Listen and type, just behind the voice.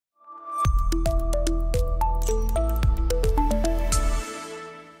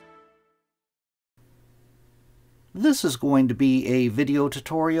This is going to be a video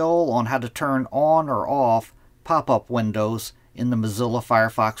tutorial on how to turn on or off pop-up windows in the Mozilla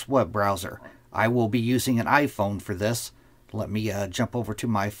Firefox web browser. I will be using an iPhone for this. Let me jump over to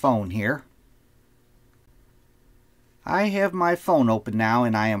my phone here. I have my phone open now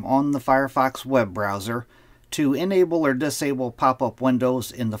and I am on the Firefox web browser. To enable or disable pop-up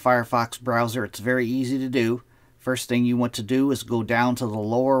windows in the Firefox browser, it's very easy to do. First thing you want to do is go down to the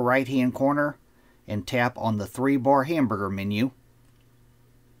lower right hand corner and tap on the 3 Bar Hamburger Menu.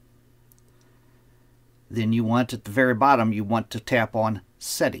 Then you want, at the very bottom, you want to tap on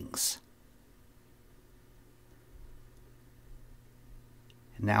Settings.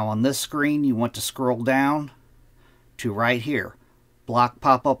 Now on this screen you want to scroll down to right here, Block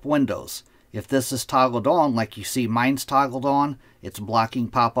Pop-Up Windows. If this is toggled on, like you see mine's toggled on, it's blocking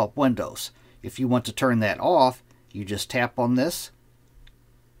pop-up windows. If you want to turn that off, you just tap on this,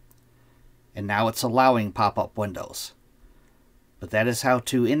 and now it's allowing pop-up windows. But that is how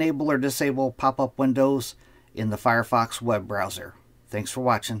to enable or disable pop-up windows in the Firefox web browser. Thanks for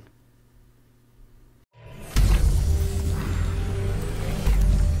watching.